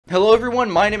Hello everyone,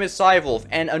 my name is Cyvolf,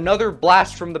 and another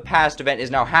Blast from the Past event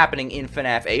is now happening in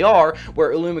FNaF AR,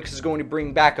 where Illumix is going to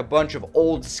bring back a bunch of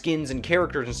old skins and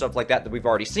characters and stuff like that we've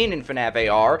already seen in FNaF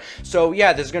AR. So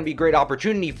yeah, this is going to be a great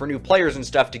opportunity for new players and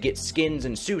stuff to get skins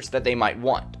and suits that they might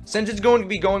want. Since it's going to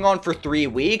be going on for 3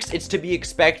 weeks, it's to be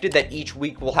expected that each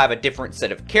week will have a different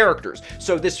set of characters.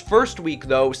 So this first week,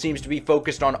 though, seems to be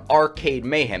focused on Arcade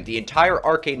Mayhem. The entire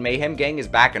Arcade Mayhem gang is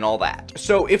back and all that.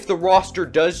 So if the roster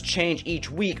does change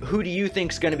each week, who do you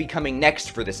think is going to be coming next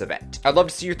for this event? I'd love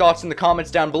to see your thoughts in the comments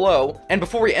down below. And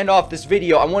before we end off this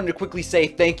video, I wanted to quickly say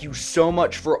thank you so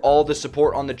much for all the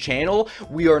support on the channel.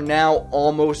 We are now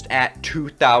almost at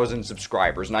 2,000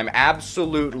 subscribers, and I'm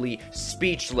absolutely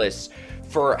speechless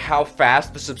for how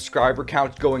fast the subscriber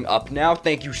count's going up now.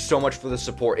 Thank you so much for the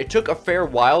support. It took a fair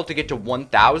while to get to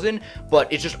 1,000,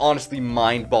 but it's just honestly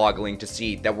mind-boggling to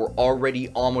see that we're already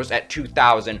almost at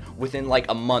 2,000 within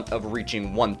like a month of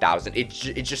reaching 1,000. It's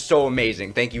just so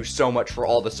amazing. Thank you so much for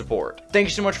all the support. Thank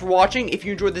you so much for watching. If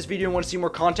you enjoyed this video and want to see more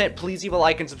content, please leave a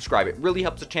like and subscribe. It really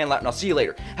helps the channel out, and I'll see you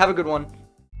later. Have a good one.